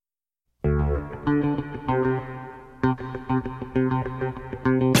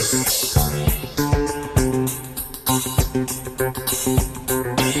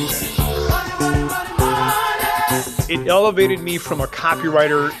It elevated me from a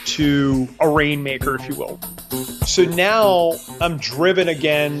copywriter to a rainmaker, if you will. So now I'm driven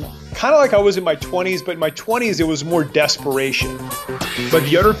again, kind of like I was in my 20s, but in my 20s, it was more desperation. But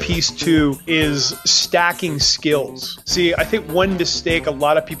the other piece too is stacking skills. See, I think one mistake a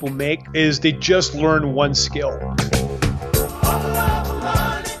lot of people make is they just learn one skill.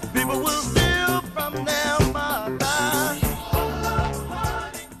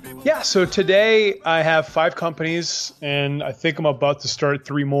 Yeah, so today I have 5 companies and I think I'm about to start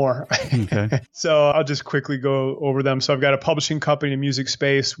 3 more. Okay. So I'll just quickly go over them. So I've got a publishing company in the music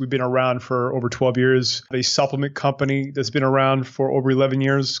space. We've been around for over 12 years. A supplement company that's been around for over 11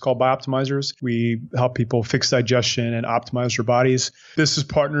 years called Bioptimizers. We help people fix digestion and optimize their bodies. Business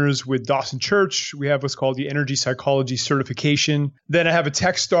partners with Dawson Church. We have what's called the Energy Psychology Certification. Then I have a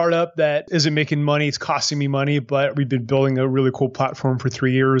tech startup that isn't making money. It's costing me money, but we've been building a really cool platform for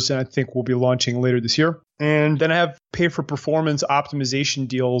 3 years. And I think we'll be launching later this year. And then I have pay for performance optimization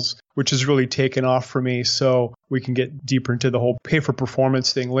deals, which has really taken off for me. So we can get deeper into the whole pay for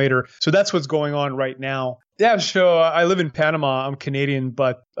performance thing later. So that's what's going on right now. Yeah, so I live in Panama. I'm Canadian,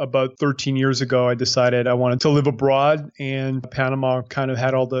 but about 13 years ago, I decided I wanted to live abroad, and Panama kind of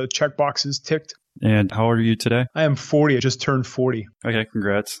had all the check boxes ticked. And how old are you today? I am 40. I just turned 40. Okay,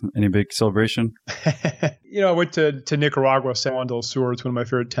 congrats. Any big celebration? I went to Nicaragua, San Juan del Sur. It's one of my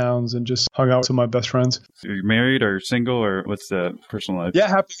favorite towns, and just hung out with some of my best friends. Are you married or single, or what's the personal life? Yeah,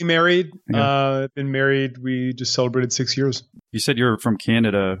 happily married. Okay. Been married. We just celebrated 6 years. You said you were from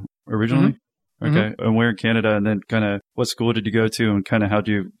Canada originally? Mm-hmm. Okay. And where in Canada? And then kind of what school did you go to, and kind of how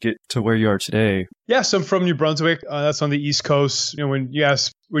did you get to where you are today? Yeah, so I'm from New Brunswick. That's on the East Coast. When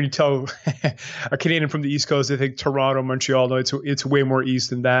you tell a Canadian from the East Coast, they think Toronto, Montreal. No, it's way more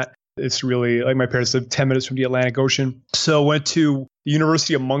east than that. It's really like my parents live 10 minutes from the Atlantic Ocean. So I went to the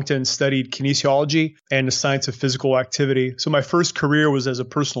University of Moncton, studied kinesiology and the science of physical activity. So my first career was as a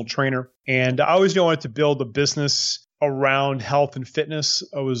personal trainer. And I always knew I wanted to build a business around health and fitness.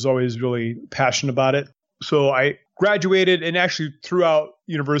 I was always really passionate about it. So I graduated, and actually throughout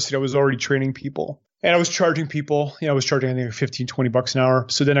university, I was already training people. And I was charging people, I was charging, I think, 15, 20 bucks an hour.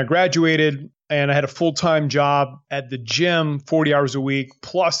 So then I graduated and I had a full-time job at the gym, 40 hours a week.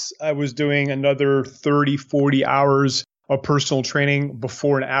 Plus I was doing another 30, 40 hours of personal training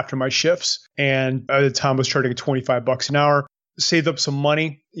before and after my shifts. And at the time I was charging 25 bucks an hour. Saved up some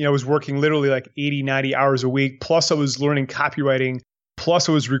money. I was working literally like 80, 90 hours a week. Plus I was learning copywriting. Plus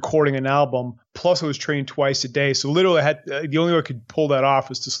I was recording an album. Plus I was training twice a day. So literally the only way I could pull that off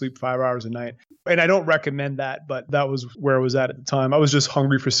was to sleep 5 hours a night. And I don't recommend that, but that was where I was at the time. I was just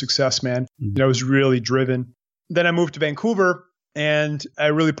hungry for success, man. Mm-hmm. I was really driven. Then I moved to Vancouver, and I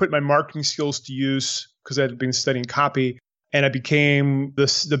really put my marketing skills to use because I had been studying copy. And I became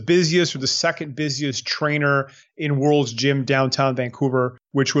the busiest, or the second busiest trainer in World's Gym downtown Vancouver,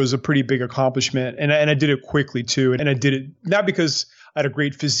 which was a pretty big accomplishment. And I did it quickly too. And I did it not because I had a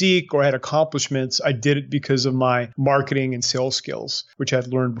great physique or I had accomplishments. I did it because of my marketing and sales skills, which I had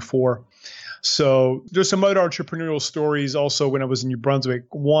learned before. So there's some other entrepreneurial stories also when I was in New Brunswick.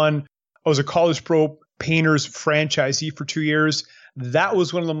 One, I was a College Pro Painters franchisee for 2 years. That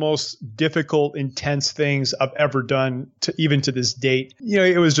was one of the most difficult, intense things I've ever done, even to this date.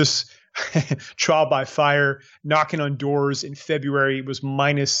 It was just trial by fire, knocking on doors in February. It was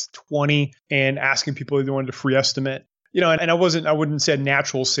minus 20 and asking people if they wanted a free estimate. And I wouldn't say a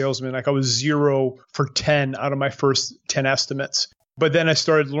natural salesman. Like I was 0 for 10 out of my first 10 estimates. But then I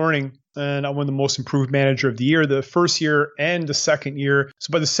started learning, and I won the most improved manager of the year, the first year and the second year.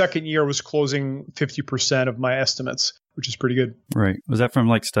 So by the second year, I was closing 50% of my estimates, which is pretty good. Right. Was that from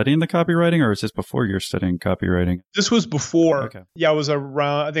studying the copywriting, or was this before you're studying copywriting? This was before. Okay. Yeah, I was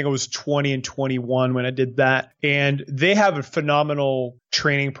around, I think I was 20 and 21 when I did that. And they have a phenomenal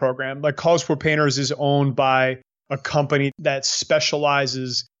training program. Like College Pro Painters is owned by a company that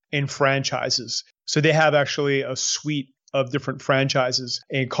specializes in franchises. So they have actually a suite of different franchises,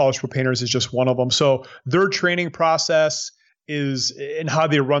 and College Pro Painters is just one of them. So their training process and how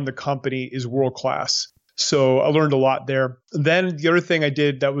they run the company is world class. So I learned a lot there. Then the other thing I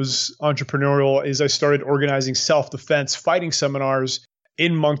did that was entrepreneurial is I started organizing self-defense fighting seminars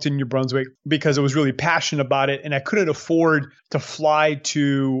in Moncton, New Brunswick, because I was really passionate about it. And I couldn't afford to fly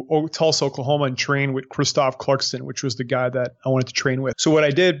to Tulsa, Oklahoma and train with Christoph Clarkson, which was the guy that I wanted to train with. So what I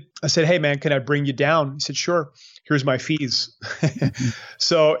did, I said, hey, man, can I bring you down? He said, sure. Here's my fees.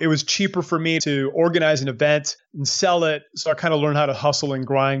 So it was cheaper for me to organize an event and sell it. So I kind of learned how to hustle and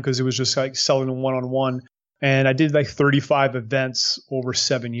grind because it was just like selling one-on-one. And I did like 35 events over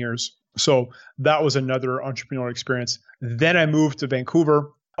 7 years. So that was another entrepreneurial experience. Then I moved to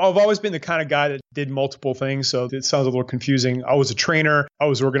Vancouver. I've always been the kind of guy that did multiple things. So it sounds a little confusing. I was a trainer. I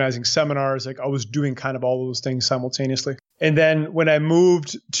was organizing seminars. Like I was doing kind of all those things simultaneously. And then when I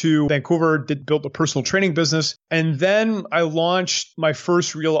moved to Vancouver, built a personal training business. And then I launched my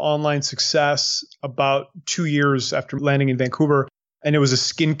first real online success about 2 years after landing in Vancouver. And it was a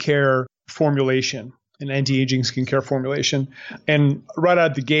skincare formulation, an anti-aging skincare formulation. And right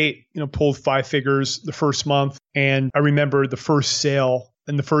out of the gate, pulled 5 figures the first month. And I remember the first sale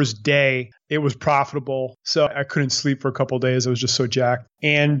and the first day, it was profitable. So I couldn't sleep for a couple of days. I was just so jacked.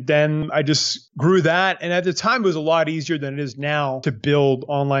 And then I just grew that. And at the time, it was a lot easier than it is now to build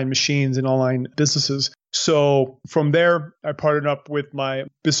online machines and online businesses. So from there, I partnered up with my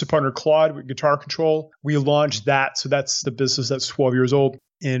business partner, Claude, with Guitar Control. We launched that. So that's the business that's 12 years old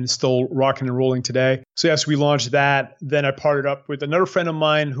and still rocking and rolling today. So yes, we launched that. Then I partnered up with another friend of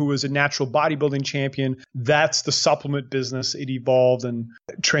mine who was a natural bodybuilding champion. That's the supplement business. It evolved and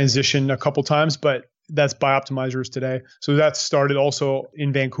transitioned a couple times, but that's Bioptimizers today. So that started also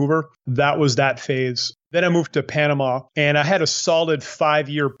in Vancouver. That was that phase. Then I moved to Panama and I had a solid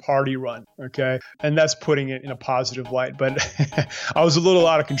 5-year party run. Okay. And that's putting it in a positive light, but I was a little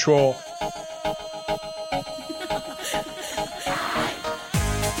out of control.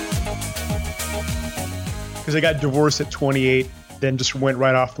 Because I got divorced at 28, then just went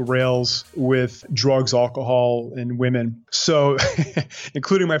right off the rails with drugs, alcohol, and women. So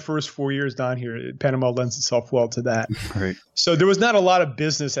including my first 4 years down here, Panama lends itself well to that. Right. So there was not a lot of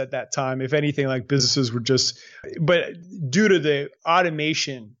business at that time. If anything, like businesses were but due to the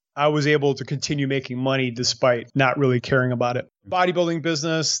automation, I was able to continue making money despite not really caring about it. Bodybuilding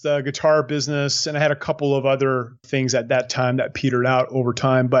business, the guitar business, and I had a couple of other things at that time that petered out over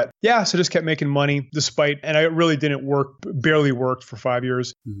time. But yeah, so just kept making money and I really didn't barely worked for 5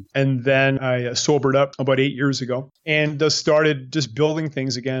 years. Mm-hmm. And then I sobered up about 8 years ago and just started just building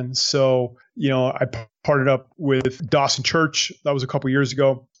things again. So, I partnered up with Dawson Church. That was a couple years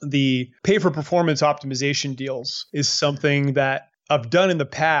ago. The pay for performance optimization deals is something that I've done in the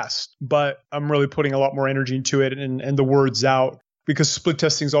past, but I'm really putting a lot more energy into it and the word's out because split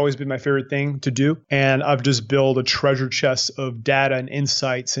testing has always been my favorite thing to do. And I've just built a treasure chest of data and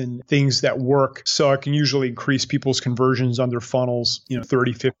insights and things that work. So I can usually increase people's conversions on their funnels,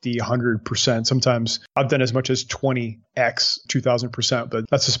 30, 50, 100%. Sometimes I've done as much as 20x, 2000%, but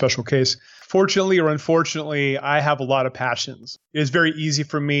that's a special case. Fortunately or unfortunately, I have a lot of passions. It's very easy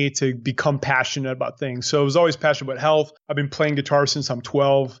for me to become passionate about things. So I was always passionate about health. I've been playing guitar since I'm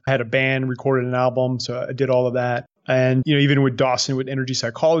 12. I had a band, recorded an album, so I did all of that. And, even with Dawson, with energy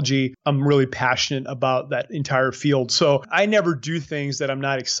psychology, I'm really passionate about that entire field. So I never do things that I'm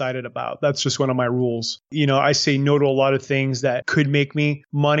not excited about. That's just one of my rules. I say no to a lot of things that could make me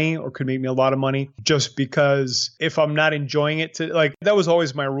money or could make me a lot of money just because if I'm not enjoying it that was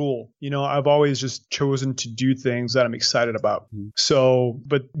always my rule. I've always just chosen to do things that I'm excited about. Mm-hmm. So,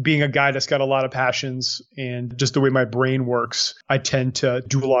 but being a guy that's got a lot of passions and just the way my brain works, I tend to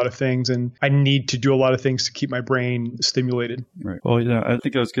do a lot of things and I need to do a lot of things to keep my brain stimulated. Right. Well, yeah, I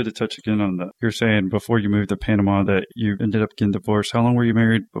think it was good to touch again on that. You're saying before you moved to Panama that you ended up getting divorced. How long were you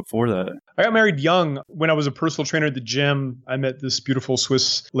married before that? I got married young. When I was a personal trainer at the gym, I met this beautiful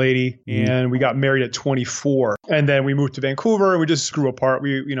Swiss lady and we got married at 24. And then we moved to Vancouver and we just grew apart.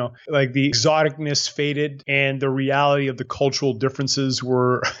 We, the exoticness faded and the reality of the cultural differences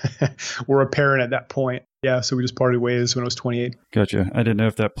were apparent at that point. Yeah, so we just parted ways when I was 28. Gotcha. I didn't know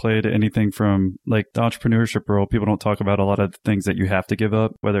if that played anything from the entrepreneurship world. People don't talk about a lot of things that you have to give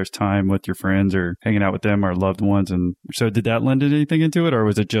up, whether it's time with your friends or hanging out with them or loved ones. And so did that lend anything into it, or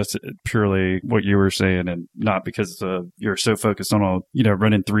was it just purely what you were saying and not because you're so focused on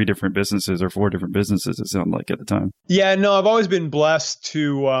running 3 different businesses or 4 different businesses, it sounded like at the time? Yeah, no, I've always been blessed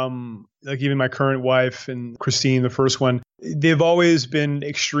to even my current wife and Christine, the first one, they've always been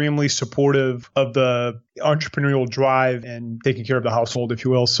extremely supportive of the entrepreneurial drive and taking care of the household, if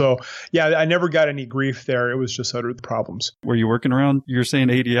you will. So yeah, I never got any grief there. It was just other problems. Were you working around, you're saying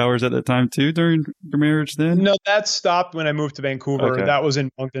 80 hours at that time too during your marriage then? No, that stopped when I moved to Vancouver. Okay. That was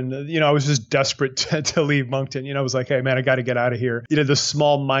in Moncton. I was just desperate to leave Moncton. I was like, hey man, I got to get out of here. The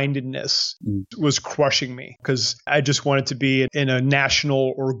small-mindedness was crushing me because I just wanted to be in a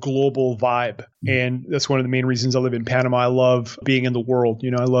national or global vibe. And that's one of the main reasons I live in Panama. I love being in the world.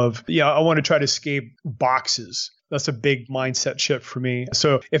 I want to try to escape boxes. That's a big mindset shift for me.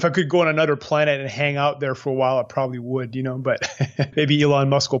 So if I could go on another planet and hang out there for a while, I probably would, but maybe Elon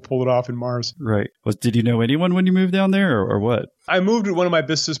Musk will pull it off in Mars. Right. Did you know anyone when you moved down there or what? I moved with one of my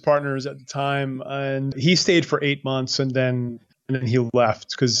business partners at the time and he stayed for 8 months and then And then he left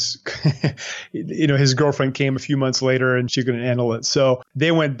because, his girlfriend came a few months later and she couldn't handle it. So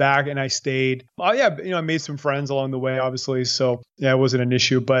they went back and I stayed. Oh yeah, I made some friends along the way, obviously. So yeah, it wasn't an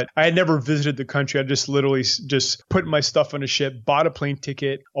issue, but I had never visited the country. I just literally just put my stuff on a ship, bought a plane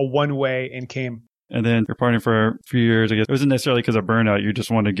ticket, a one-way, and came. And then you're partying for a few years. I guess it wasn't necessarily because of burnout. You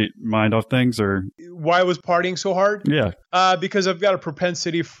just wanted to get mind off things, or why I was partying so hard? Yeah, because I've got a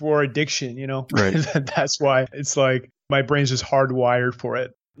propensity for addiction. Right. That's why it's like my brain's just hardwired for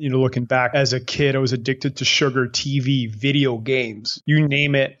it. Looking back as a kid, I was addicted to sugar, TV, video games, you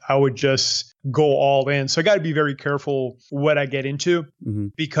name it. I would just go all in. So I got to be very careful what I get into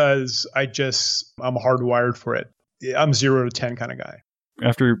because I'm hardwired for it. I'm 0 to 10 kind of guy.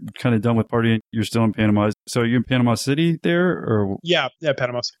 After you're kind of done with partying, you're still in Panama. So you're in Panama City there? Or Yeah,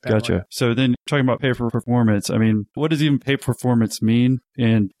 Panama City. Gotcha. So then talking about pay for performance, I mean, what does even pay for performance mean?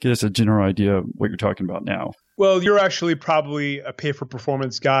 And get us a general idea of what you're talking about now. Well, you're actually probably a pay for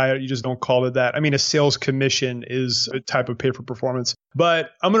performance guy. You just don't call it that. I mean, a sales commission is a type of pay for performance. But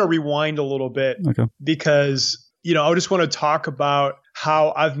I'm going to rewind a little bit because, I just want to talk about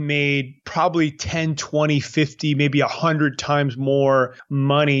how I've made probably 10, 20, 50, maybe 100 times more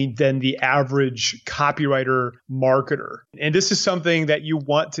money than the average copywriter marketer. And this is something that you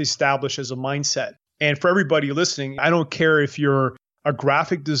want to establish as a mindset. And for everybody listening, I don't care if you're a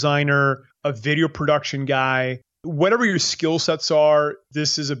graphic designer, a video production guy, whatever your skill sets are,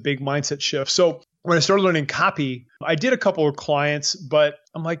 this is a big mindset shift. So when I started learning copy, I did a couple of clients, but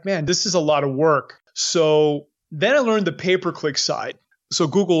I'm like, man, this is a lot of work. So then I learned the pay-per-click side. So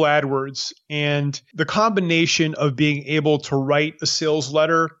Google AdWords and the combination of being able to write a sales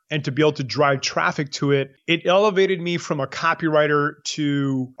letter and to be able to drive traffic to it, it elevated me from a copywriter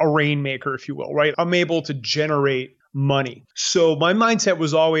to a rainmaker, if you will, right? I'm able to generate money. So my mindset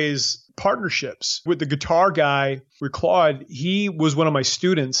was always partnerships. With the guitar guy, with Claude, he was one of my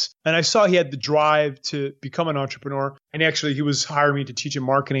students and I saw he had the drive to become an entrepreneur. And actually he was hiring me to teach him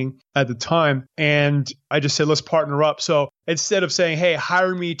marketing at the time. And I just said, let's partner up. So instead of saying, hey,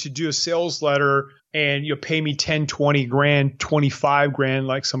 hire me to do a sales letter and pay me 10, 20 grand, 25 grand,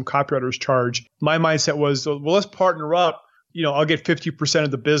 like some copywriters charge, my mindset was, well, let's partner up. I'll get 50%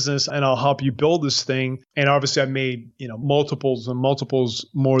 of the business and I'll help you build this thing. And obviously I made, multiples and multiples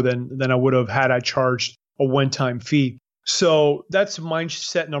more than I would have had I charged a one-time fee. So that's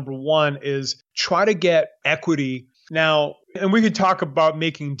mindset number one, is try to get equity. Now, and we could talk about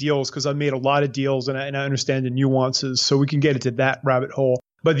making deals because I've made a lot of deals and I understand the nuances. So we can get into that rabbit hole.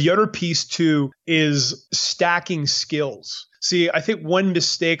 But the other piece too is stacking skills. See, I think one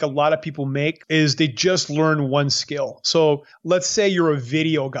mistake a lot of people make is they just learn one skill. So let's say you're a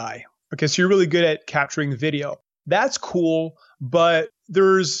video guy. Okay, so you're really good at capturing video. That's cool, but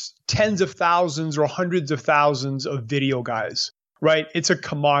there's tens of thousands or hundreds of thousands of video guys, right? It's a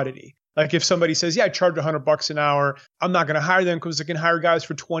commodity. Like if somebody says, yeah, I charge $100 an hour, I'm not going to hire them because I can hire guys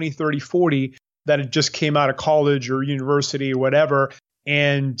for 20, 30, 40 that had just came out of college or university or whatever.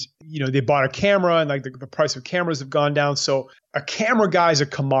 And, they bought a camera and like the price of cameras have gone down. So a camera guy is a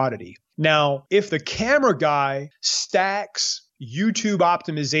commodity. Now, if the camera guy stacks YouTube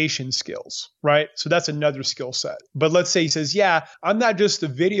optimization skills, right? So that's another skill set. But let's say he says, yeah, I'm not just a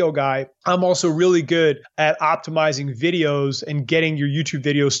video guy. I'm also really good at optimizing videos and getting your YouTube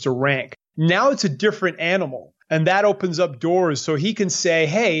videos to rank. Now it's a different animal. And that opens up doors. So he can say,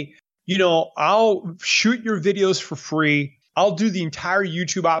 hey, I'll shoot your videos for free. I'll do the entire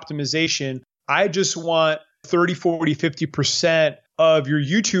YouTube optimization. I just want 30, 40, 50% of your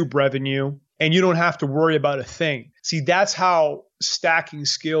YouTube revenue, and you don't have to worry about a thing. See, that's how stacking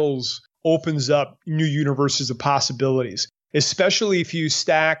skills opens up new universes of possibilities, especially if you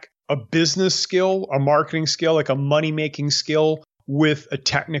stack a business skill, a marketing skill, like a money-making skill with a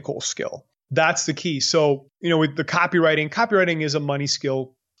technical skill. That's the key. So, with the copywriting is a money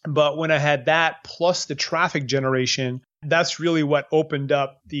skill. But when I had that plus the traffic generation, that's really what opened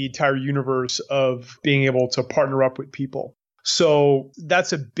up the entire universe of being able to partner up with people. So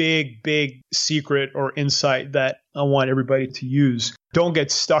that's a big, big secret or insight that I want everybody to use. Don't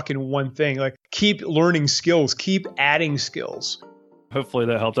get stuck in one thing. Like keep learning skills, keep adding skills. Hopefully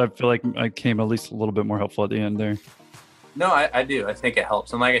that helped. I feel like I came at least a little bit more helpful at the end there. No, I do. I think it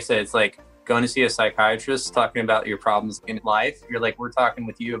helps. And like I said, it's like going to see a psychiatrist, talking about your problems in life. You're like, we're talking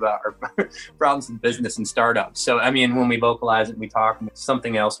with you about our problems in business and startups. So, I mean, when we vocalize it, we talk,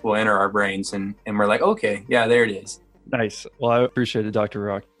 something else will enter our brains and we're like, okay, yeah, there it is. Nice. Well, I appreciate it, Dr.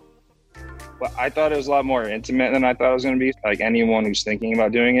 Rock. Well, I thought it was a lot more intimate than I thought it was going to be. Like anyone who's thinking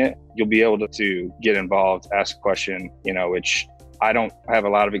about doing it, you'll be able to get involved, ask a question, which I don't have a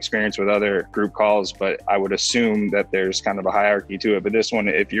lot of experience with other group calls, but I would assume that there's kind of a hierarchy to it. But this one,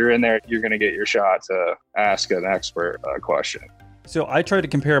 if you're in there, you're going to get your shot to ask an expert a question. So I tried to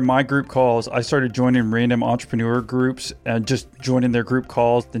compare my group calls. I started joining random entrepreneur groups and just joining their group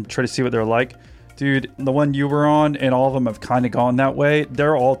calls and try to see what they're like. Dude, the one you were on and all of them have kind of gone that way.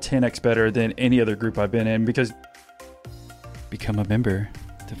 They're all 10x better than any other group I've been in because become a member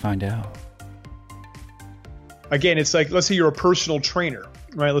to find out. Again, it's like, let's say you're a personal trainer,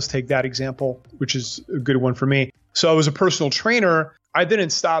 right? Let's take that example, which is a good one for me. So I was a personal trainer. I didn't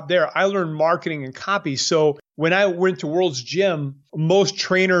stop there. I learned marketing and copy. So when I went to World's Gym, most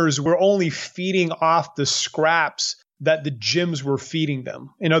trainers were only feeding off the scraps that the gyms were feeding them.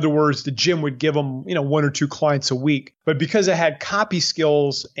 In other words, the gym would give them, 1 or 2 clients a week. But because I had copy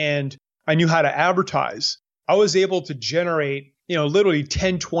skills and I knew how to advertise, I was able to generate, literally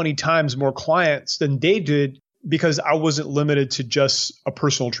 10, 20 times more clients than they did because I wasn't limited to just a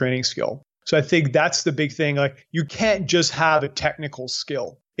personal training skill. So I think that's the big thing. Like, you can't just have a technical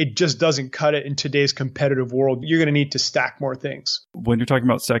skill. It just doesn't cut it in today's competitive world. You're going to need to stack more things. When you're talking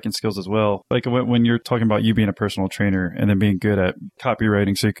about stacking skills as well, like when you're talking about you being a personal trainer and then being good at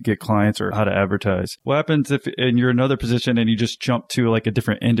copywriting so you could get clients or how to advertise, what happens if and you're in another position and you just jump to like a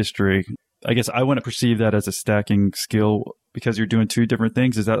different industry? I guess I wouldn't perceive that as a stacking skill because you're doing 2 different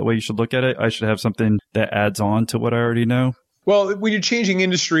things. Is that the way you should look at it? I should have something that adds on to what I already know? Well, when you're changing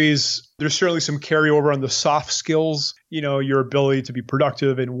industries, there's certainly some carryover on the soft skills, your ability to be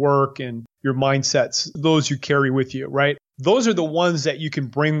productive and work and your mindsets, those you carry with you, right? Those are the ones that you can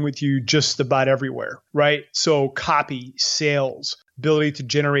bring with you just about everywhere, right? So copy, sales, ability to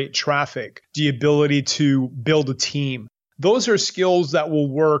generate traffic, the ability to build a team. Those are skills that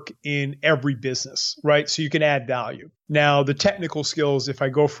will work in every business, right? So you can add value. Now, the technical skills, if I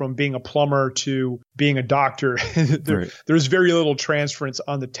go from being a plumber to being a doctor, there's very little transference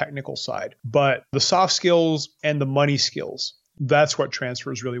on the technical side. But the soft skills and the money skills, that's what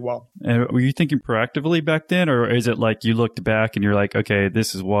transfers really well. And were you thinking proactively back then? Or is it like you looked back and you're like, okay,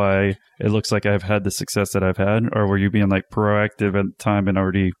 this is why it looks like I've had the success that I've had? Or were you being like proactive at the time and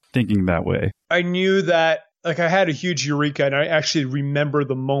already thinking that way? I knew that. Like, I had a huge eureka, and I actually remember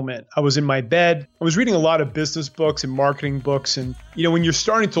the moment. I was in my bed. I was reading a lot of business books and marketing books. And, when you're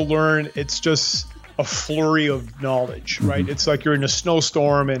starting to learn, it's just a flurry of knowledge, right? It's like you're in a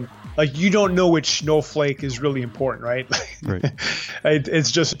snowstorm and like you don't know which snowflake is really important, right? Right.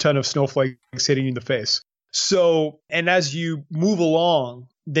 It's just a ton of snowflakes hitting you in the face. So, and as you move along,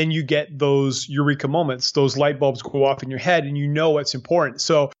 then you get those eureka moments. Those light bulbs go off in your head and you know what's important.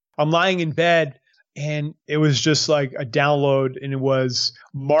 So I'm lying in bed. And it was just like a download, and it was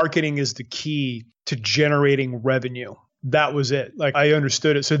marketing is the key to generating revenue. That was it. Like, I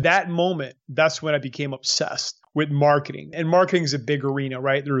understood it. So that moment, that's when I became obsessed with marketing. And marketing is a big arena,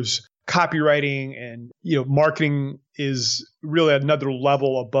 right? There's copywriting and, marketing is really another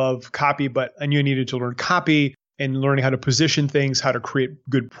level above copy, but I knew I needed to learn copy and learning how to position things, how to create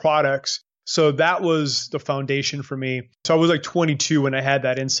good products. So that was the foundation for me. So I was like 22 when I had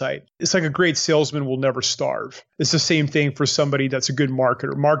that insight. It's like a great salesman will never starve. It's the same thing for somebody that's a good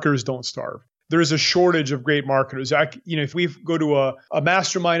marketer. Marketers don't starve. There is a shortage of great marketers. If we go to a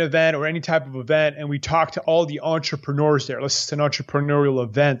mastermind event or any type of event and we talk to all the entrepreneurs there, let's say an entrepreneurial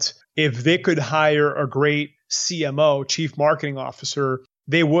event, if they could hire a great CMO, chief marketing officer,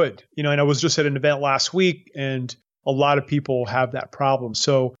 they would. And I was just at an event last week and a lot of people have that problem.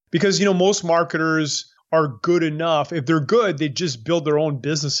 So because, most marketers are good enough. If they're good, they just build their own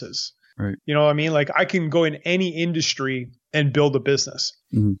businesses. Right. You know what I mean? Like, I can go in any industry and build a business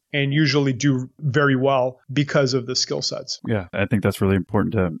and usually do very well because of the skill sets. Yeah, I think that's really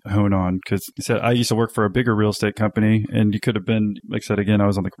important to hone on because you said I used to work for a bigger real estate company and you could have been, like I said, again, I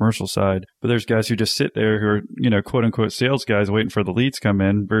was on the commercial side, but there's guys who just sit there who are, quote unquote sales guys waiting for the leads come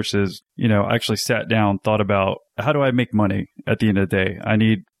in versus, actually sat down, thought about how do I make money at the end of the day? I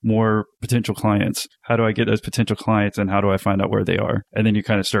need more potential clients. How do I get those potential clients and how do I find out where they are? And then you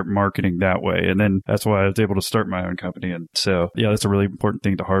kind of start marketing that way. And then that's why I was able to start my own company. And so, yeah, that's a really important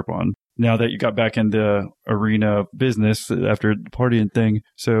thing to harp on. Now that you got back in the arena of business after the partying thing,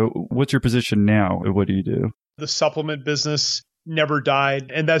 so what's your position now? What do you do? The supplement business never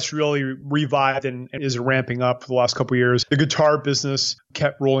died, and that's really revived and is ramping up for the last couple of years. The guitar business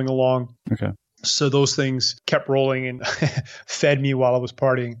kept rolling along. Okay. So those things kept rolling and fed me while I was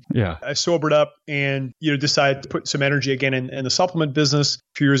partying. Yeah. I sobered up and, decided to put some energy again in the supplement business a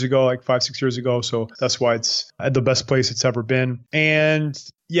few years ago, like 5-6 years ago. So that's why it's at the best place it's ever been. And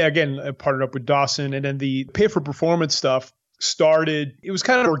yeah, again, I partnered up with Dawson, and then the pay for performance stuff started. It was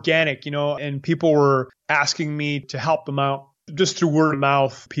kind of organic, and people were asking me to help them out. just through word of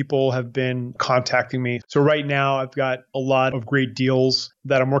mouth, people have been contacting me. So right now I've got a lot of great deals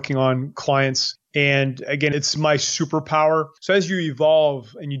that I'm working on, clients. And again, it's my superpower. So as you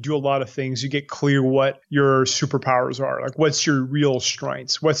evolve and you do a lot of things, you get clear what your superpowers are. Like, what's your real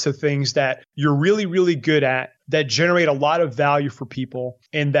strengths? What's the things that you're really, really good at that generate a lot of value for people,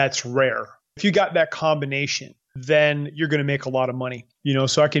 and that's rare. If you got that combination, then you're going to make a lot of money.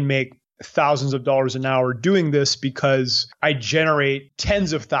 So I can make thousands of dollars an hour doing this because I generate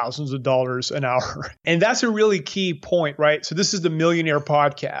tens of thousands of dollars an hour. And that's a really key point, right? So this is the Millionaire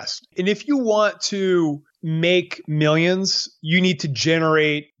Podcast. And if you want to make millions, you need to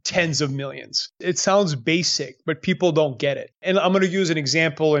generate tens of millions. It sounds basic, but people don't get it. And I'm going to use an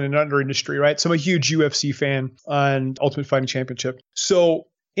example in another industry, right? So I'm a huge UFC fan on Ultimate Fighting Championship. So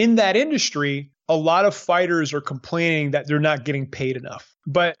in that industry, a lot of fighters are complaining that they're not getting paid enough,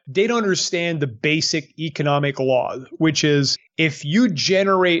 but they don't understand the basic economic law, which is if you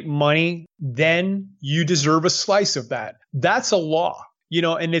generate money, then you deserve a slice of that. That's a law.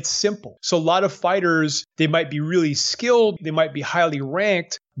 And it's simple. So a lot of fighters, they might be really skilled, they might be highly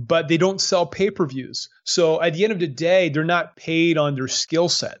ranked, but they don't sell pay-per-views. So at the end of the day, they're not paid on their skill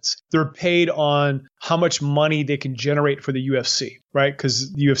sets. They're paid on how much money they can generate for the UFC, right?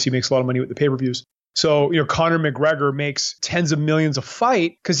 Because the UFC makes a lot of money with the pay-per-views. So, Conor McGregor makes tens of millions a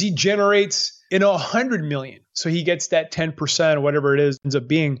fight because he generates, 100 million. So he gets that 10% or whatever it is ends up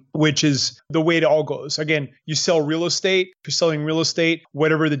being, which is the way it all goes. Again, you sell real estate. If you're selling real estate,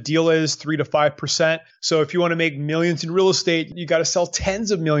 whatever the deal is, 3 to 5%. So if you want to make millions in real estate, you got to sell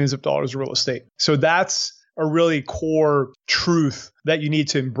tens of millions of dollars of real estate. So that's a really core truth that you need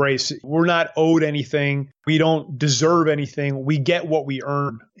to embrace. We're not owed anything. We don't deserve anything. We get what we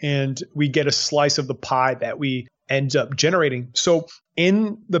earn, and we get a slice of the pie that we end up generating. So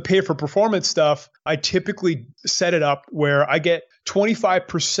in the pay for performance stuff, I typically set it up where I get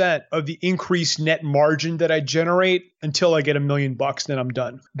 25% of the increased net margin that I generate until I get $1 million, then I'm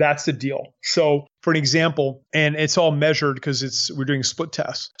done. That's the deal. So for an example, and it's all measured because we're doing split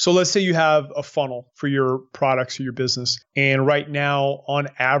tests. So let's say you have a funnel for your products or your business. And right now, on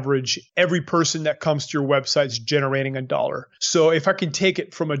average, every person that comes to your website is generating $1. So if I can take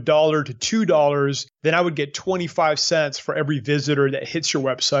it from $1 to $2, then I would get 25 cents for every visitor that hits your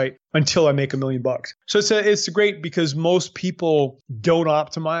website until I make $1 million. So it's great because most people don't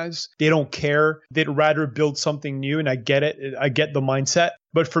optimize. They don't care. They'd rather build something new. And I get it. I get the mindset.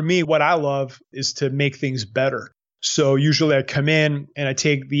 But for me, what I love is to make things better. So usually I come in and I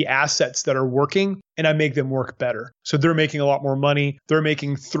take the assets that are working and I make them work better. So they're making a lot more money. They're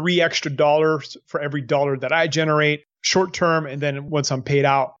making $3 extra for every dollar that I generate short term. And then once I'm paid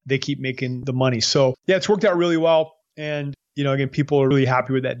out, they keep making the money. So yeah, it's worked out really well. And again, people are really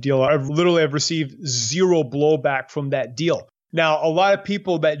happy with that deal. I've received zero blowback from that deal. Now, a lot of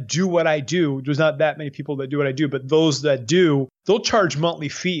people that do what I do, there's not that many people that do what I do, but those that do, they'll charge monthly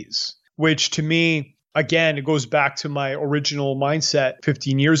fees, which to me, again, it goes back to my original mindset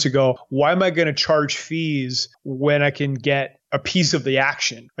 15 years ago. Why am I going to charge fees when I can get a piece of the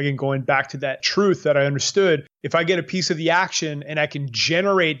action? Again, going back to that truth that I understood, if I get a piece of the action and I can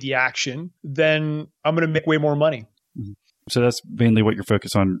generate the action, then I'm going to make way more money. Mm-hmm. So that's mainly what you're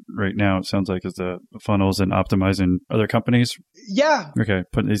focused on right now, it sounds like, is the funnels and optimizing other companies? Yeah. Okay,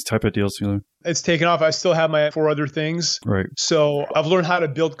 putting these type of deals together. It's taken off. I still have my 4 other things. Right. So I've learned how to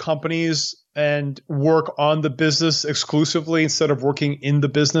build companies and work on the business exclusively instead of working in the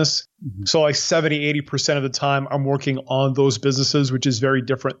business. Mm-hmm. So like 70-80% of the time I'm working on those businesses, which is very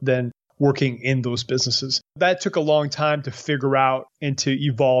different than working in those businesses. That took a long time to figure out and to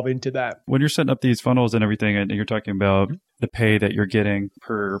evolve into that. When you're setting up these funnels and everything, and you're talking about the pay that you're getting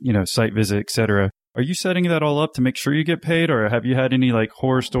per, site visit, et cetera, are you setting that all up to make sure you get paid? Or have you had any like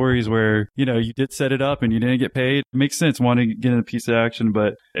horror stories where, you did set it up and you didn't get paid? It makes sense wanting to get in a piece of action,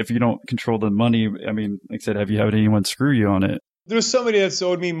 but if you don't control the money, I mean, like I said, have you had anyone screw you on it? There's somebody that's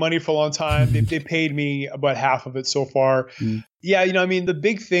owed me money for a long time. They paid me about half of it so far. Mm. Yeah, the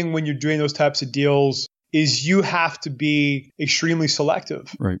big thing when you're doing those types of deals is you have to be extremely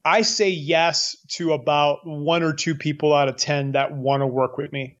selective. Right. I say yes to about 1 or 2 people out of 10 that want to work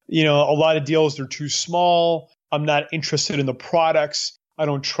with me. A lot of deals, they're too small. I'm not interested in the products. I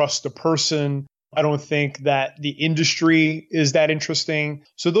don't trust the person. I don't think that the industry is that interesting.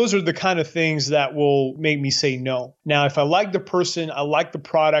 So those are the kind of things that will make me say no. Now, if I like the person, I like the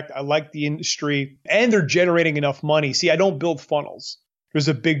product, I like the industry, and they're generating enough money. See, I don't build funnels. There's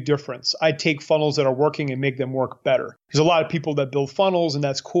a big difference. I take funnels that are working and make them work better. There's a lot of people that build funnels and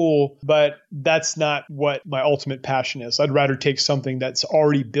that's cool, but that's not what my ultimate passion is. I'd rather take something that's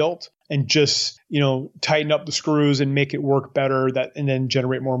already built and just, tighten up the screws and make it work better and then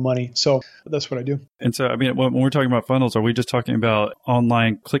generate more money. So that's what I do. And so, I mean, when we're talking about funnels, are we just talking about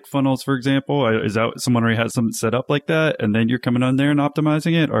online ClickFunnels, for example? Is that someone already has something set up like that and then you're coming on there and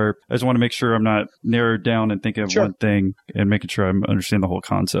optimizing it? Or I just want to make sure I'm not narrowed down and thinking of one thing and making sure I'm understanding the whole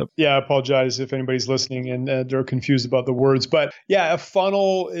concept. Yeah, I apologize if anybody's listening and they're confused about the words. But yeah, a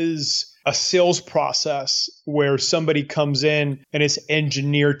funnel is a sales process where somebody comes in and it's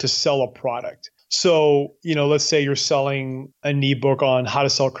engineered to sell a product. So, let's say you're selling an ebook on how to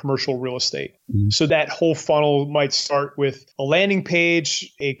sell commercial real estate. Mm-hmm. So that whole funnel might start with a landing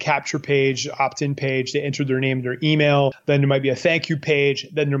page, a capture page, opt-in page. They enter their name, their email. Then there might be a thank you page.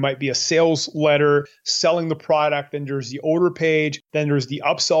 Then there might be a sales letter selling the product. Then there's the order page. Then there's the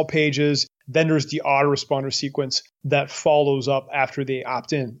upsell pages. Then there's the autoresponder sequence that follows up after they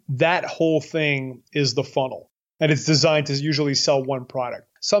opt in. That whole thing is the funnel. And it's designed to usually sell one product.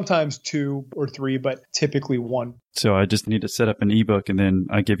 Sometimes 2 or 3, but typically 1. So I just need to set up an ebook and then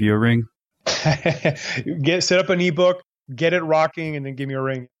I give you a ring? Set up an ebook, get it rocking, and then give me a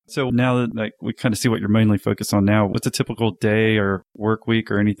ring. So now that we kind of see what you're mainly focused on now, what's a typical day or work week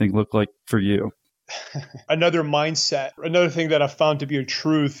or anything look like for you? Another mindset, another thing that I've found to be a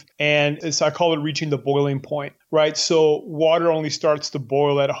truth, and I call it reaching the boiling point, right? So water only starts to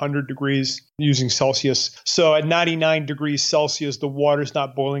boil at 100 degrees using Celsius. So at 99 degrees Celsius, the water's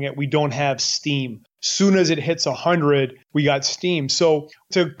not boiling yet. We don't have steam. Soon as it hits 100, we got steam. So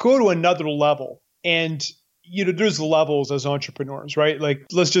to go to another level, and there's levels as entrepreneurs, right? Like,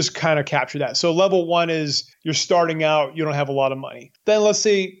 let's just kind of capture that. So level 1 is you're starting out, you don't have a lot of money. Then let's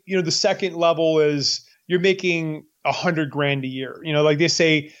say, the second level is you're making $100,000 a year. Like they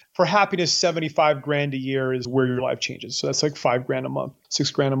say for happiness, 75 grand a year is where your life changes. So that's like $5,000 a month,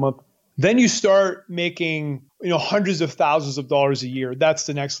 $6,000 a month. Then you start making, hundreds of thousands of dollars a year. That's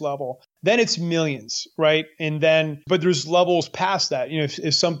the next level. Then it's millions, right? But there's levels past that.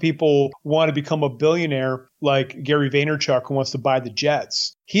 If some people want to become a billionaire, like Gary Vaynerchuk, who wants to buy the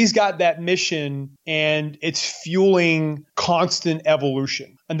jets, he's got that mission and it's fueling constant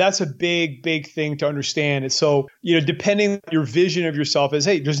evolution. And that's a big, big thing to understand. And so, depending on your vision of yourself is,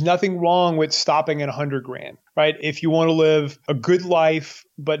 hey, there's nothing wrong with stopping at 100 grand, right? If you want to live a good life,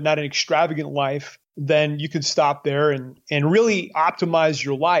 but not an extravagant life, then you can stop there and really optimize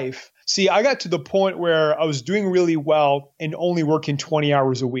your life. See, I got to the point where I was doing really well and only working 20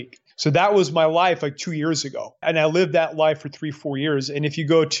 hours a week. So that was my life like 2 years ago. And I lived that life for 3-4 years. And if you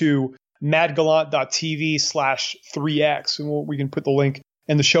go to mattgallant.tv/3x, and we can put the link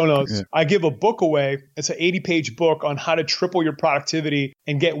in the show notes, yeah. I give a book away. It's an 80-page book on how to triple your productivity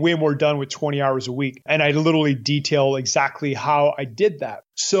and get way more done with 20 hours a week. And I literally detail exactly how I did that.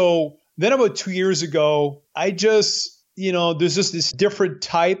 So then about 2 years ago, I just, there's just this different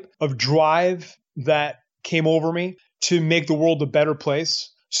type of drive that came over me to make the world a better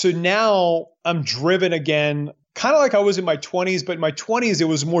place. So now I'm driven again, kind of like I was in my 20s, but in my 20s, it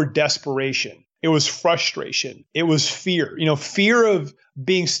was more desperation. It was frustration. It was fear, fear of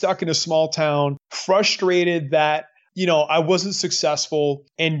being stuck in a small town, frustrated that, I wasn't successful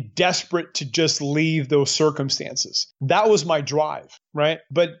and desperate to just leave those circumstances. That was my drive, right?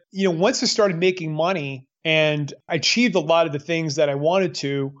 But, once I started making money and I achieved a lot of the things that I wanted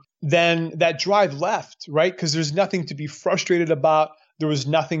to, then that drive left, right? Because there's nothing to be frustrated about. There was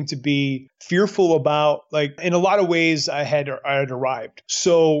nothing to be fearful about. Like, in a lot of ways, I had arrived.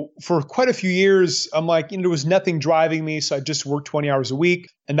 So for quite a few years, I'm like, there was nothing driving me. So I just worked 20 hours a week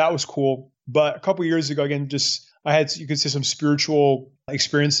and that was cool. But a couple of years ago, again, I had, you could say, some spiritual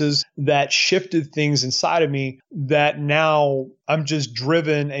experiences that shifted things inside of me that now I'm just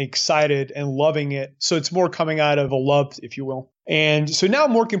driven and excited and loving it. So it's more coming out of a love, if you will. And so now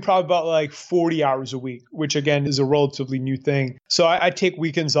I'm working probably about like 40 hours a week, which again is a relatively new thing. So I take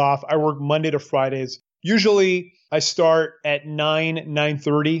weekends off. I work Monday to Fridays. Usually I start at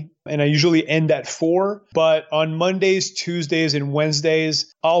 9:30, and I usually end at 4. But on Mondays, Tuesdays, and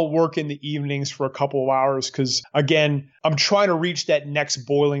Wednesdays, I'll work in the evenings for a couple of hours because, again, I'm trying to reach that next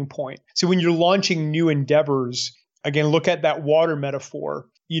boiling point. So when you're launching new endeavors, again, look at that water metaphor.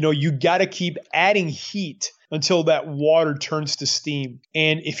 You got to keep adding heat until that water turns to steam.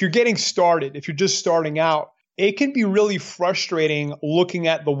 And if you're getting started, if you're just starting out, it can be really frustrating looking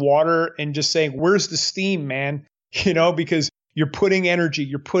at the water and just saying, where's the steam, man? Because you're putting energy,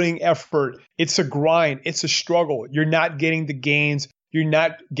 you're putting effort. It's a grind. It's a struggle. You're not getting the gains. You're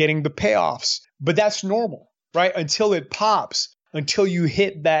not getting the payoffs. But that's normal, right? Until it pops, until you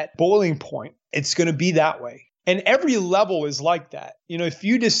hit that boiling point, it's going to be that way. And every level is like that. If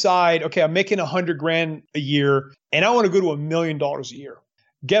you decide, okay, I'm making $100,000 a year and I want to go to $1 million a year.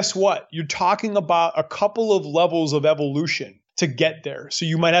 guess what? You're talking about a couple of levels of evolution to get there. So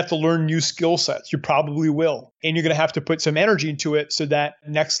you might have to learn new skill sets. You probably will. And you're going to have to put some energy into it so that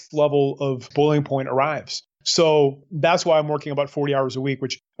next level of boiling point arrives. So that's why I'm working about 40 hours a week,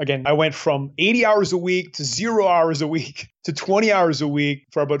 which again, I went from 80 hours a week to 0 hours a week to 20 hours a week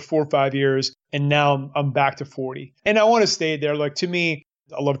for about 4 or 5 years. And now I'm back to 40. And I want to stay there. Like to me,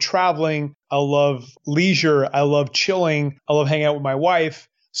 I love traveling. I love leisure. I love chilling. I love hanging out with my wife.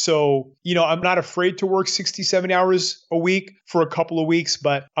 So, I'm not afraid to work 60, 70 hours a week for a couple of weeks,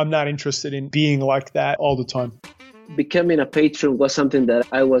 but I'm not interested in being like that all the time. Becoming a patron was something that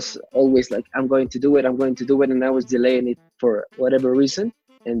I was always like, I'm going to do it. And I was delaying it for whatever reason.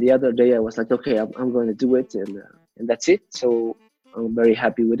 And the other day I was like, okay, I'm going to do it. And that's it. So I'm very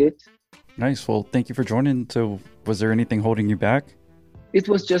happy with it. Nice. Well, thank you for joining. So was there anything holding you back? It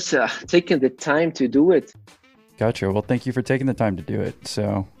was just taking the time to do it. Gotcha. Well, thank you for taking the time to do it.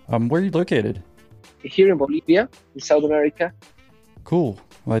 So where are you located? Here in Bolivia, in South America. Cool.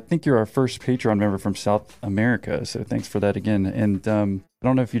 Well, I think you're our first Patreon member from South America. So thanks for that again. And I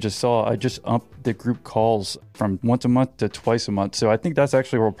don't know if you just saw, I just upped the group calls from once a month to twice a month. So I think that's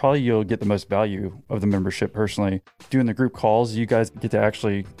actually where probably you'll get the most value of the membership personally. Doing the group calls, you guys get to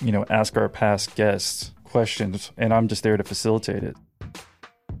actually, ask our past guests questions, and I'm just there to facilitate it.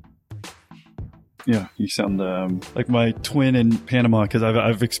 Yeah, you sound like my twin in Panama, because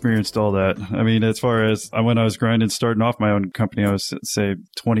I've experienced all that. I mean, as far as when I was grinding, starting off my own company, I was, say,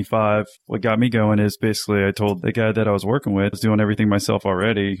 25. What got me going is basically I told the guy that I was working with, I was doing everything myself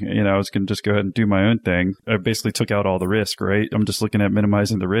already. I was going to just go ahead and do my own thing. I basically took out all the risk, right? I'm just looking at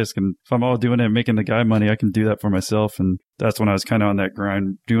minimizing the risk. And if I'm all doing it and making the guy money, I can do that for myself. And that's when I was kind of on that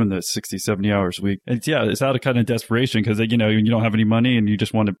grind, doing the 60, 70 hours a week. And it's out of kind of desperation because, you don't have any money and you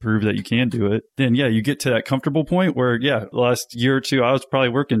just want to prove that you can do it. Then, you get to that comfortable point where, the last year or two, I was probably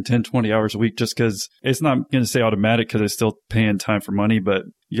working 10, 20 hours a week just because it's not going to say automatic because it's still paying time for money. But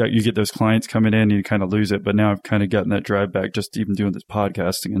you get those clients coming in and you kind of lose it. But now I've kind of gotten that drive back just even doing this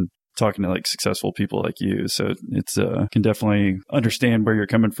podcasting and talking to like successful people like you. So it's can definitely understand where you're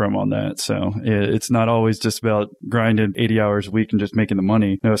coming from on that. So it's not always just about grinding 80 hours a week and just making the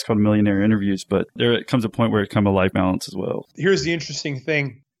money. No, it's called millionaire interviews, but there comes a point where it comes a life balance as well. Here's the interesting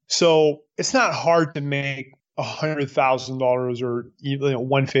thing. So it's not hard to make $100,000 or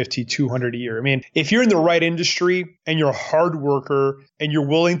 $150,000, $200,000 a year. I mean, if you're in the right industry and you're a hard worker and you're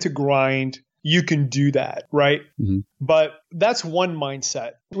willing to grind, you can do that, right? Mm-hmm. But that's one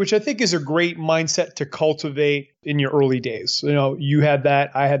mindset, which I think is a great mindset to cultivate in your early days. You had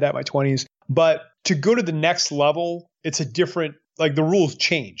that, I had that in my 20s. But to go to the next level, it's a different, the rules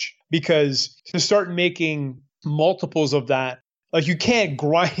change, because to start making multiples of that, you can't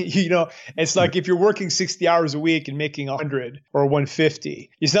grind, it's like if you're working 60 hours a week and making 100 or 150,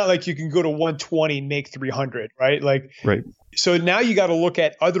 it's not like you can go to 120 and make 300, right? Right. So now you got to look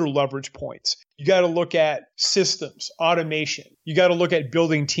at other leverage points. You got to look at systems, automation. You got to look at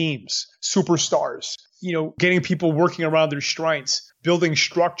building teams, superstars, getting people working around their strengths, building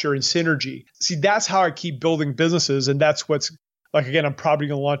structure and synergy. See, that's how I keep building businesses. And that's what's again, I'm probably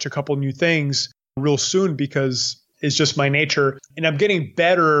going to launch a couple new things real soon because it's just my nature. And I'm getting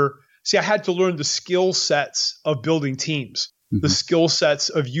better. See, I had to learn the skill sets of building teams, the skill sets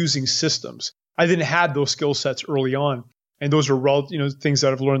of using systems. I didn't have those skill sets early on. And those are things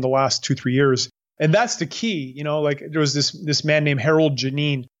that I've learned the last 2-3 years. And that's the key. There was this man named Harold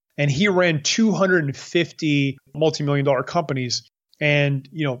Janine, and he ran 250 multi-million-dollar companies. And,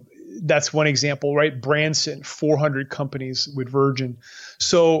 that's one example, right? Branson, 400 companies with Virgin.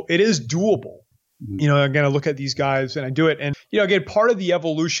 So it is doable. Again, I look at these guys and I do it. And, again, part of the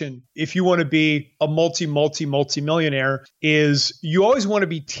evolution, if you want to be a multi-millionaire, is you always want to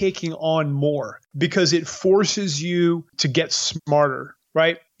be taking on more because it forces you to get smarter,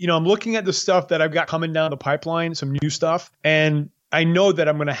 right? I'm looking at the stuff that I've got coming down the pipeline, some new stuff, and I know that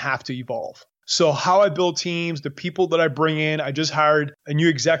I'm going to have to evolve. So how I build teams, the people that I bring in, I just hired a new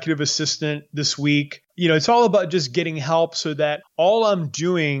executive assistant this week. It's all about just getting help so that all I'm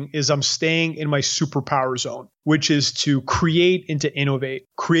doing is I'm staying in my superpower zone, which is to create and to innovate,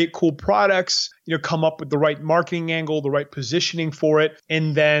 create cool products, come up with the right marketing angle, the right positioning for it,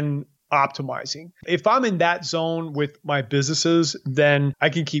 and then optimizing. If I'm in that zone with my businesses, then I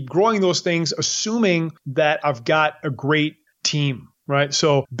can keep growing those things, assuming that I've got a great team. Right.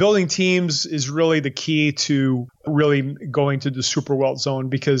 So building teams is really the key to really going to the super wealth zone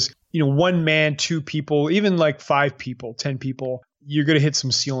because, one man, 2 people, even 5 people, 10 people, you're going to hit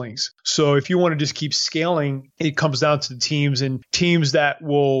some ceilings. So if you want to just keep scaling, it comes down to the teams and teams that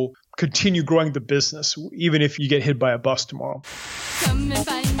will continue growing the business, even if you get hit by a bus tomorrow. Come and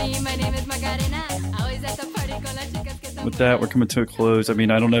find me. My name is Macarena. Always at the party con las chicas que son. With that, we're coming to a close. I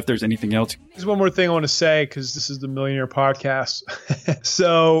mean, I don't know if there's anything else. There's one more thing I want to say because this is the Millionaire Podcast.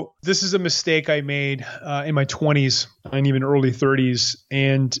 So this is a mistake I made in my 20s and even early 30s.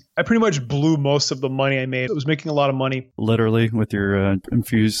 And I pretty much blew most of the money I made. I was making a lot of money. Literally with your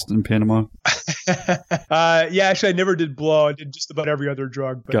infused in Panama. Yeah, actually, I never did blow. I did just about every other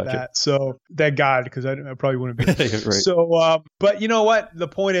drug but Gotcha. that. So thank God, because I probably wouldn't be. Right. So, but you know what? The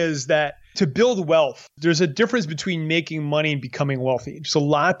point is that to build wealth, there's a difference between making money and becoming wealthy. There's a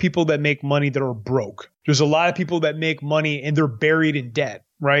lot of people that make money that are broke. There's a lot of people that make money and they're buried in debt,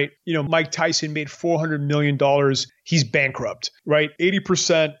 right? You know, Mike Tyson made $400 million. He's bankrupt, right?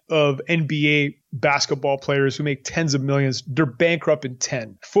 80% of NBA basketball players who make tens of millions, they're bankrupt in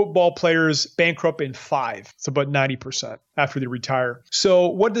 10. Football players bankrupt in 5. It's about 90% after they retire. So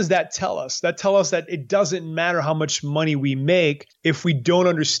what does that tell us? That tells us that it doesn't matter how much money we make. If we don't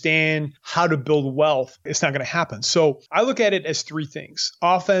understand how to build wealth, it's not going to happen. So I look at it as 3 things: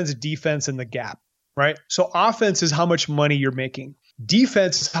 offense, defense, and the gap, right? So offense is how much money you're making.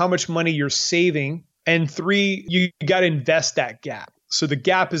 Defense is how much money you're saving. And 3, you got to invest that gap. So the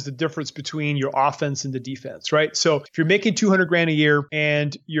gap is the difference between your offense and the defense, right? So if you're making $200,000 a year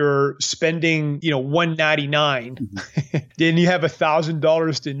and you're spending, $199, then you have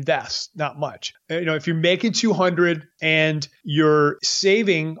 $1,000 to invest, not much. If you're making $200 and you're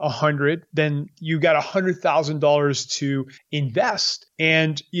saving $100, then you got $100,000 to invest.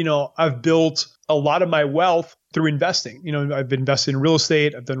 And, I've built a lot of my wealth through investing. I've invested in real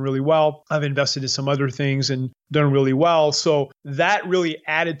estate. I've done really well. I've invested in some other things and done really well. So that really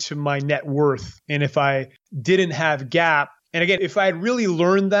added to my net worth. And if I didn't have gap, and again, if I had really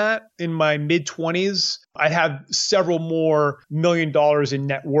learned that in my mid-20s, I'd have several more $1 million in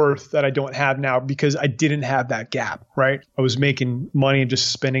net worth that I don't have now because I didn't have that gap, right? I was making money and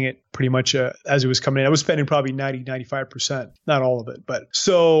just spending it pretty much as it was coming in. I was spending probably 90, 95%, not all of it. But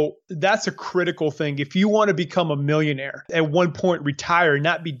so that's a critical thing. If you want to become a millionaire, at one point retire,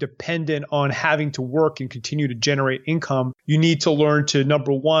 not be dependent on having to work and continue to generate income, you need to learn to,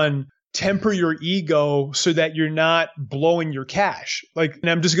 number one, temper your ego so that you're not blowing your cash. And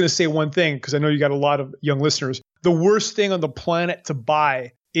I'm just going to say one thing because I know you got a lot of young listeners. The worst thing on the planet to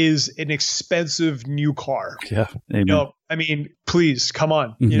buy is an expensive new car. Yeah. Amen. Please, come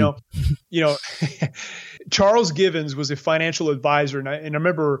on. Charles Givens was a financial advisor, and I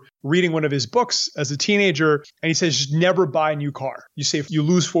remember reading one of his books as a teenager, and he says, just never buy a new car. You say you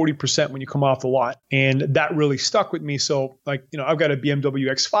lose 40% when you come off the lot. And that really stuck with me. So I've got a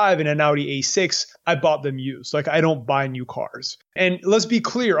BMW X5 and an Audi A6. I bought them used. I don't buy new cars. And let's be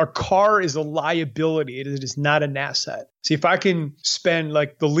clear, a car is a liability. It is not an asset. See, if I can spend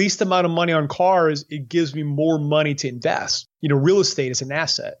the least amount of money on cars, it gives me more money to invest. Real estate is an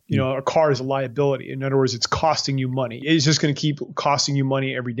asset. A car is a liability. In other words, it's costing you money. It's just going to keep costing you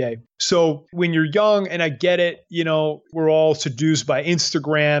money every day. So when you're young, and I get it, we're all seduced by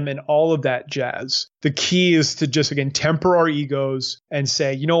Instagram and all of that jazz. The key is to just, again, temper our egos and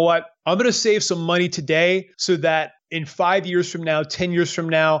say, you know what? I'm going to save some money today so that in 5 years from now, 10 years from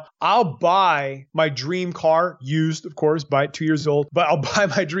now, I'll buy my dream car, used, of course, buy it 2 years old, but I'll buy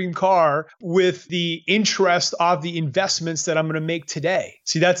my dream car with the interest of the investments that I'm going to make today.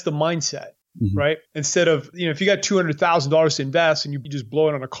 See, that's the mindset. Mm-hmm. Right? Instead of, if you got $200,000 to invest and you just blow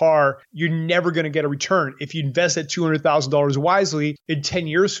it on a car, you're never going to get a return. If you invest that $200,000 wisely, in 10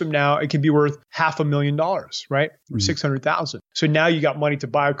 years from now, it can be worth $500,000, right? Or $600,000. So now you got money to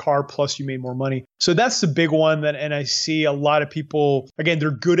buy a car, plus you made more money. So that's the big one and I see a lot of people, again,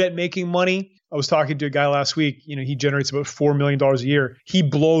 they're good at making money. I was talking to a guy last week, he generates about $4 million a year. He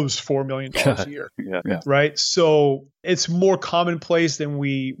blows $4 million a year. Yeah. Right. So it's more commonplace than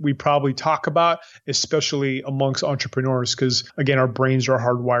we probably talk about, especially amongst entrepreneurs, because again, our brains are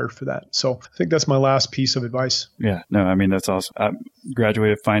hardwired for that. So I think that's my last piece of advice. Yeah. No, that's awesome. I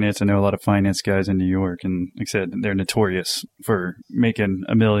graduated finance. I know a lot of finance guys in New York, and like I said, they're notorious for making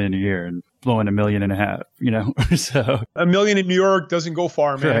 $1 million a year and blowing $1.5 million, so $1 million in New York doesn't go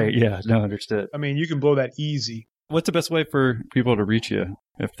far, man. Right. Yeah. No, understood. You can blow that easy. What's the best way for people to reach you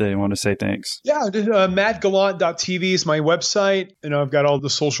if they want to say thanks? Yeah, mattgallant.tv is my website. I've got all the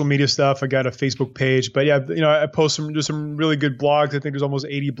social media stuff. I got a Facebook page, but yeah, I post some really good blogs. I think there's almost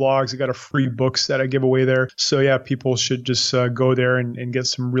 80 blogs. I got a free books that I give away there. So yeah, people should just go there and get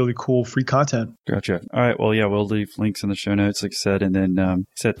some really cool free content. Gotcha. All right. Well, yeah, we'll leave links in the show notes, like I said, and then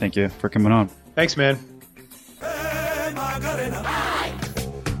said thank you for coming on. Thanks, man.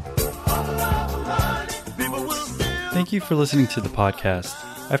 Thank you for listening to the podcast.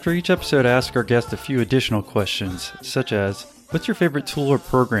 After each episode, I ask our guests a few additional questions, such as, what's your favorite tool or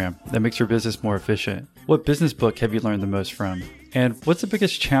program that makes your business more efficient? What business book have you learned the most from? And what's the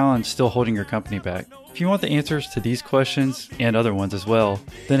biggest challenge still holding your company back? If you want the answers to these questions and other ones as well,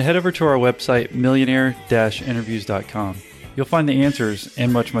 then head over to our website, millionaire-interviews.com. You'll find the answers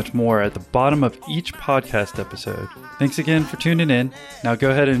and much, much more at the bottom of each podcast episode. Thanks again for tuning in. Now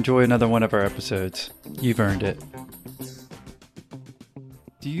go ahead and enjoy another one of our episodes. You've earned it.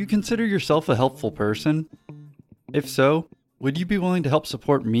 Do you consider yourself a helpful person? If so, would you be willing to help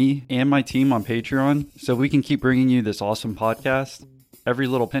support me and my team on Patreon so we can keep bringing you this awesome podcast? Every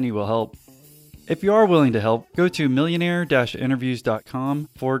little penny will help. If you are willing to help, go to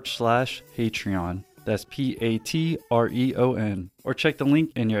millionaire-interviews.com/Patreon. That's Patreon. Or check the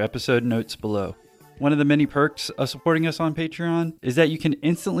link in your episode notes below. One of the many perks of supporting us on Patreon is that you can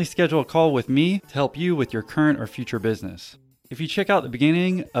instantly schedule a call with me to help you with your current or future business. If you check out the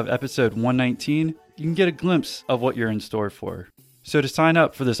beginning of episode 119, you can get a glimpse of what you're in store for. So to sign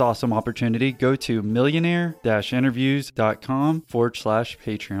up for this awesome opportunity, go to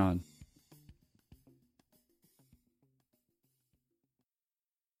millionaire-interviews.com/Patreon.